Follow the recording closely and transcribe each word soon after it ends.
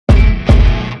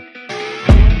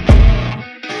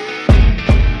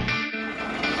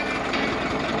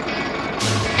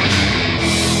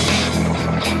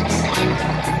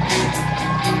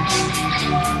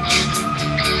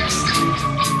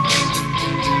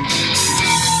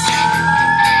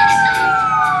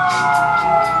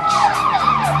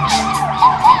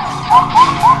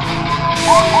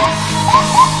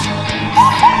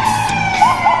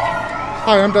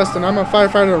Hi, I'm Dustin. I'm a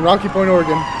firefighter in Rocky Point,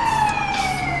 Oregon.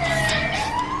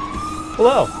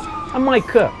 Hello, I'm Mike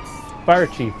Cook, Fire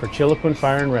Chief for Chiloquin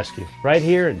Fire and Rescue, right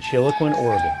here in Chiloquin,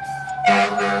 Oregon.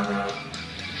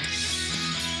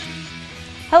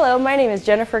 Hello, my name is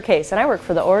Jennifer Case and I work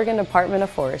for the Oregon Department of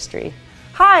Forestry.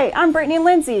 Hi, I'm Brittany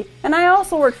Lindsay and I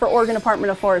also work for Oregon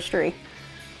Department of Forestry.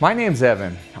 My name's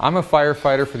Evan. I'm a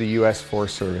firefighter for the U.S.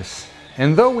 Forest Service.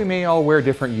 And though we may all wear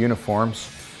different uniforms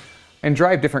and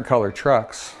drive different colored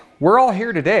trucks, we're all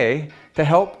here today to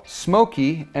help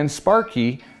Smokey and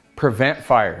Sparky prevent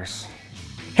fires.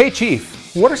 Hey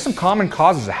Chief, what are some common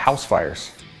causes of house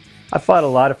fires? I fought a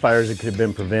lot of fires that could have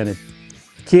been prevented.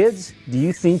 Kids, do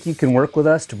you think you can work with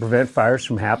us to prevent fires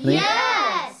from happening?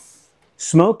 Yes!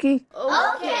 Smokey?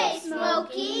 Okay,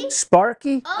 Smokey.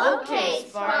 Sparky? Okay,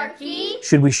 Sparky.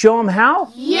 Should we show them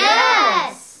how?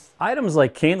 Yes! Items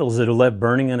like candles that are left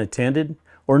burning unattended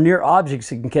or near objects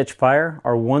that can catch fire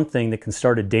are one thing that can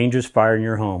start a dangerous fire in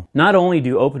your home. Not only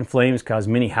do open flames cause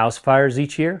many house fires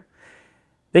each year,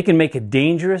 they can make a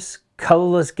dangerous,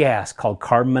 colorless gas called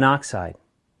carbon monoxide.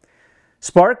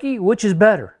 Sparky, which is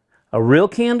better, a real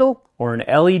candle or an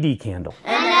LED candle?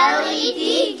 An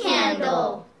LED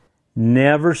candle.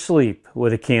 Never sleep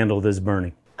with a candle that's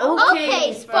burning.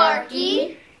 Okay,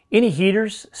 Sparky. Any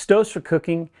heaters, stoves for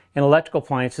cooking, and electrical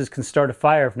appliances can start a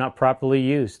fire if not properly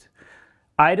used.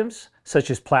 Items such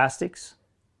as plastics,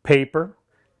 paper,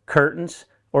 curtains,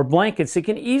 or blankets that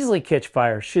can easily catch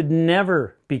fire should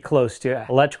never be close to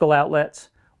electrical outlets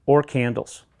or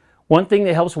candles. One thing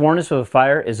that helps warn us of a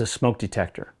fire is a smoke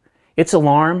detector. Its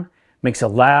alarm makes a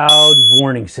loud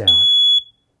warning sound,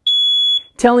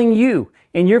 telling you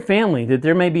and your family that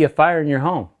there may be a fire in your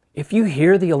home. If you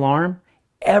hear the alarm,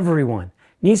 everyone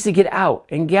needs to get out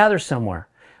and gather somewhere,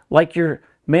 like your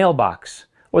mailbox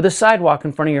or the sidewalk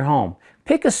in front of your home.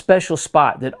 Pick a special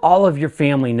spot that all of your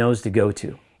family knows to go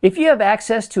to. If you have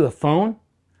access to a phone,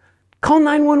 call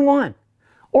 911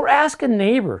 or ask a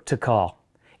neighbor to call.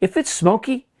 If it's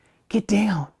smoky, get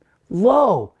down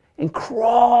low and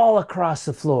crawl across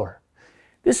the floor.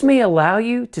 This may allow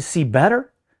you to see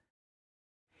better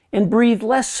and breathe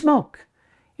less smoke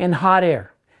and hot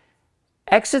air.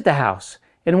 Exit the house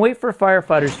and wait for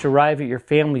firefighters to arrive at your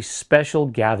family's special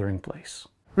gathering place.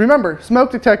 Remember,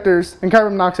 smoke detectors and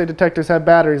carbon monoxide detectors have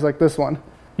batteries like this one.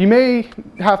 You may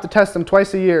have to test them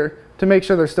twice a year to make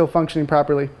sure they're still functioning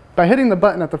properly. By hitting the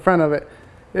button at the front of it,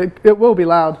 it will be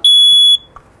loud.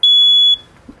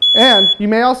 And you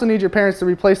may also need your parents to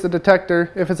replace the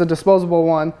detector if it's a disposable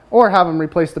one, or have them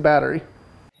replace the battery.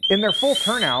 In their full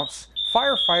turnouts,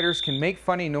 firefighters can make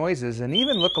funny noises and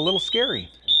even look a little scary.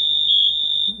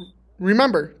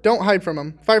 Remember, don't hide from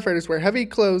them. Firefighters wear heavy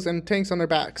clothes and tanks on their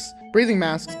backs, breathing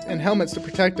masks, and helmets to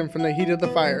protect them from the heat of the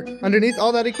fire. Underneath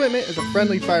all that equipment is a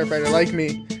friendly firefighter like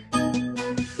me.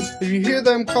 If you hear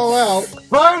them call out,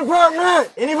 "Fire department!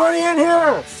 Anybody in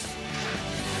here?"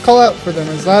 Call out for them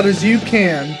as loud as you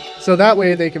can, so that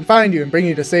way they can find you and bring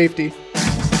you to safety.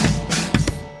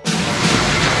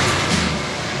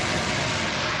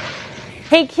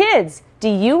 Hey kids, do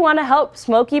you want to help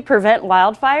Smokey prevent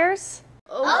wildfires?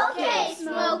 Okay,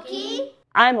 Smokey.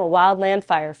 I'm a wildland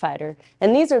firefighter,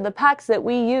 and these are the packs that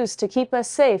we use to keep us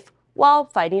safe while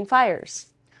fighting fires.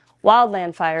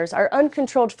 Wildland fires are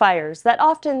uncontrolled fires that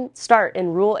often start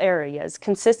in rural areas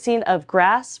consisting of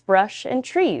grass, brush, and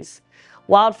trees.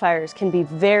 Wildfires can be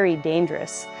very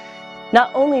dangerous.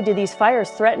 Not only do these fires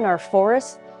threaten our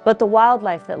forests, but the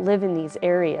wildlife that live in these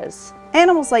areas.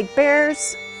 Animals like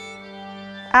bears,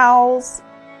 owls,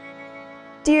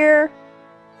 deer,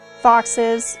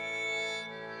 foxes,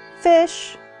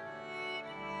 fish,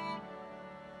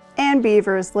 and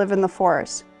beavers live in the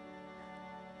forest.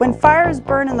 When fires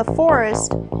burn in the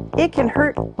forest, it can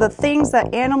hurt the things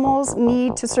that animals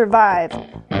need to survive,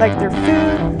 like their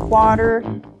food, water,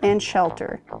 and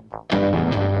shelter.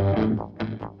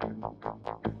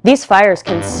 These fires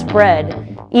can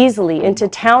spread easily into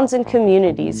towns and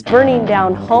communities, burning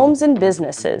down homes and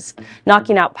businesses,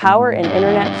 knocking out power and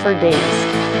internet for days.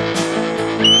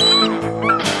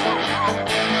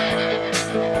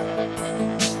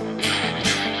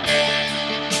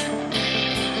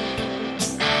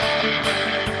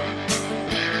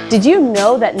 Did you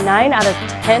know that 9 out of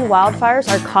 10 wildfires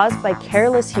are caused by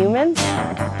careless humans?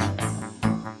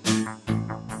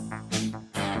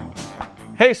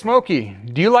 Hey Smokey,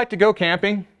 do you like to go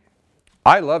camping?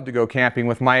 I love to go camping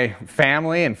with my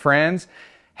family and friends.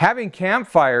 Having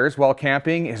campfires while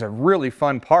camping is a really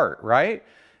fun part, right?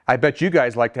 I bet you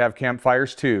guys like to have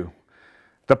campfires too.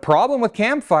 The problem with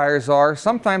campfires are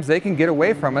sometimes they can get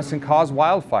away from us and cause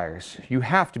wildfires. You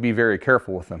have to be very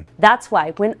careful with them. That's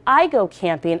why when I go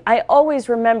camping, I always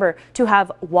remember to have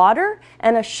water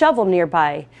and a shovel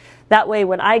nearby. That way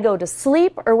when I go to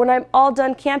sleep or when I'm all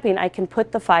done camping, I can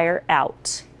put the fire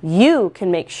out. You can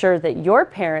make sure that your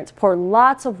parents pour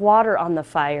lots of water on the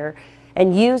fire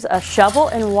and use a shovel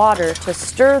and water to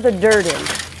stir the dirt in,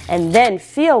 and then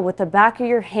feel with the back of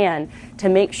your hand to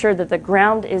make sure that the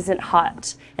ground isn't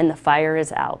hot and the fire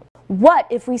is out. What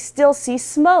if we still see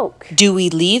smoke? Do we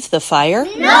leave the fire?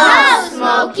 No,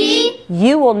 Smokey!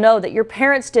 You will know that your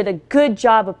parents did a good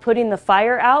job of putting the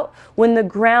fire out when the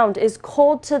ground is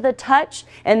cold to the touch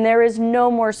and there is no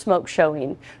more smoke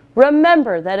showing.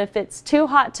 Remember that if it's too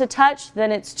hot to touch,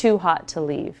 then it's too hot to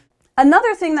leave.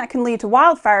 Another thing that can lead to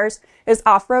wildfires is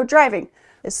off-road driving,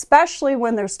 especially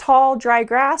when there's tall, dry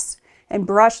grass and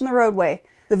brush in the roadway.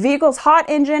 The vehicle's hot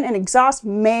engine and exhaust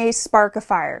may spark a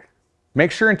fire.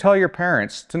 Make sure and tell your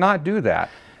parents to not do that.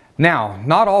 Now,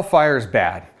 not all fire is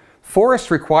bad.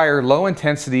 Forests require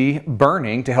low-intensity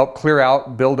burning to help clear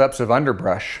out buildups of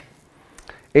underbrush.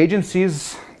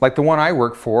 Agencies like the one I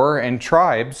work for and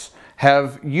tribes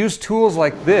have used tools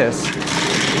like this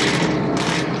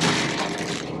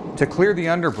to clear the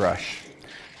underbrush.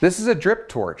 This is a drip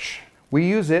torch. We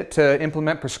use it to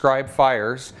implement prescribed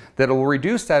fires that will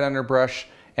reduce that underbrush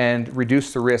and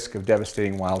reduce the risk of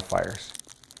devastating wildfires.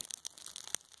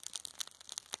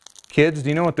 Kids, do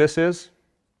you know what this is?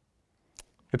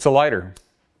 It's a lighter.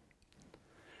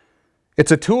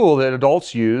 It's a tool that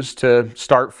adults use to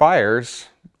start fires,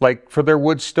 like for their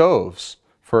wood stoves,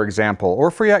 for example,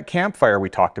 or for that campfire we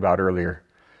talked about earlier.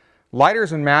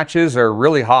 Lighters and matches are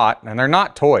really hot, and they're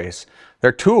not toys.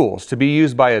 They're tools to be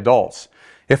used by adults.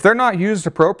 If they're not used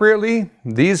appropriately,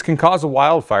 these can cause a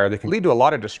wildfire that can lead to a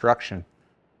lot of destruction.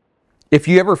 If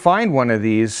you ever find one of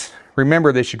these,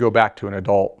 remember they should go back to an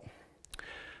adult.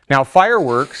 Now,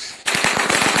 fireworks,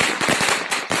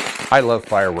 I love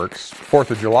fireworks.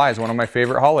 4th of July is one of my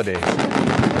favorite holidays.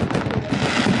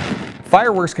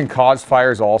 Fireworks can cause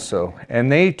fires also,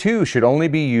 and they too should only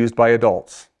be used by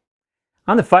adults.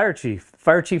 I'm the fire chief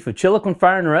of Chiloquin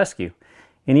Fire and Rescue,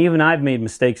 and even I've made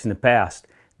mistakes in the past.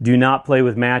 Do not play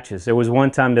with matches. There was one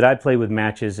time that I played with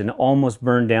matches and almost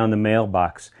burned down the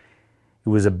mailbox. It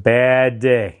was a bad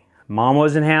day. Mom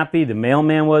wasn't happy, the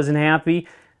mailman wasn't happy,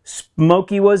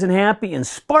 Smokey wasn't happy, and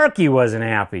Sparky wasn't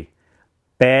happy.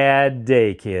 Bad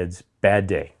day, kids. Bad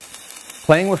day.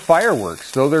 Playing with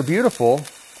fireworks, though they're beautiful,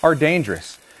 are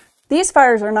dangerous. These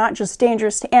fires are not just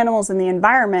dangerous to animals and the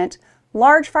environment.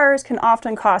 Large fires can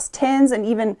often cost tens and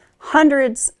even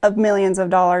hundreds of millions of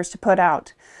dollars to put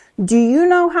out. Do you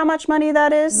know how much money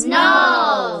that is? No!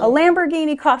 A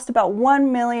Lamborghini costs about $1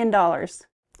 million.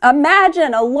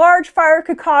 Imagine a large fire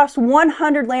could cost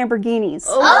 100 Lamborghinis.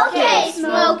 Okay,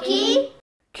 Smokey!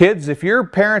 Kids, if your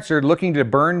parents are looking to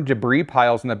burn debris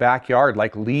piles in the backyard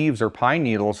like leaves or pine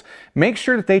needles, make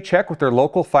sure that they check with their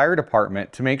local fire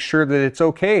department to make sure that it's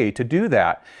okay to do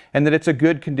that and that it's a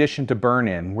good condition to burn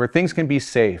in, where things can be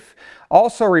safe.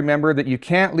 Also remember that you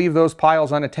can't leave those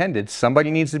piles unattended.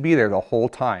 Somebody needs to be there the whole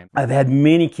time. I've had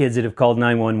many kids that have called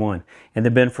 911, and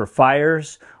they've been for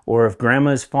fires, or if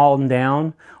grandma's fallen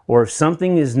down, or if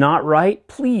something is not right,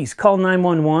 please call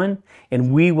 911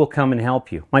 and we will come and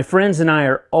help you. My friends and I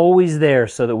are always there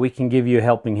so that we can give you a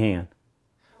helping hand.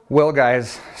 Well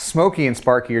guys, Smokey and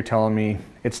Sparky are telling me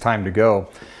it's time to go.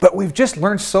 But we've just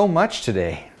learned so much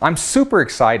today. I'm super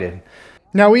excited.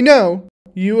 Now we know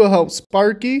you will help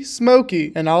Sparky,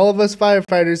 Smokey, and all of us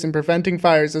firefighters in preventing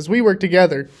fires as we work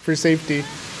together for safety.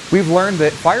 We've learned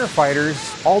that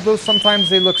firefighters, although sometimes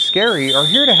they look scary, are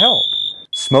here to help.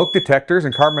 Smoke detectors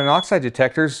and carbon monoxide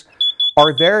detectors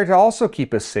are there to also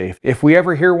keep us safe. If we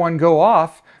ever hear one go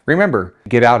off, remember,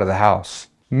 get out of the house.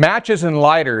 Matches and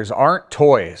lighters aren't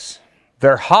toys.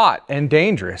 They're hot and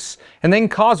dangerous, and they can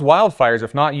cause wildfires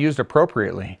if not used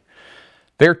appropriately.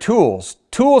 They're tools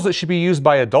that should be used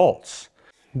by adults.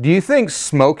 Do you think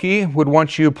Smokey would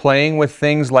want you playing with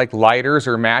things like lighters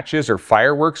or matches or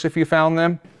fireworks if you found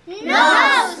them?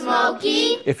 No,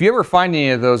 Smokey! If you ever find any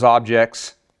of those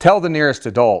objects, tell the nearest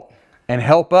adult and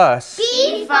help us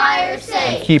Be fire and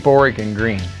safe! keep Oregon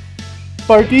green.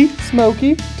 Sparky,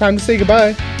 Smokey, time to say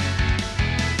goodbye.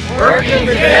 Working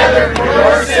together for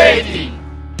your safety!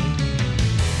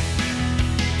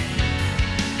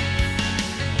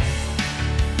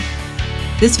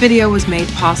 This video was made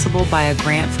possible by a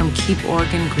grant from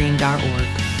KeepOregonGreen.org.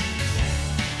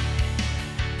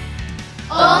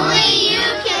 Only you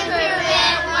can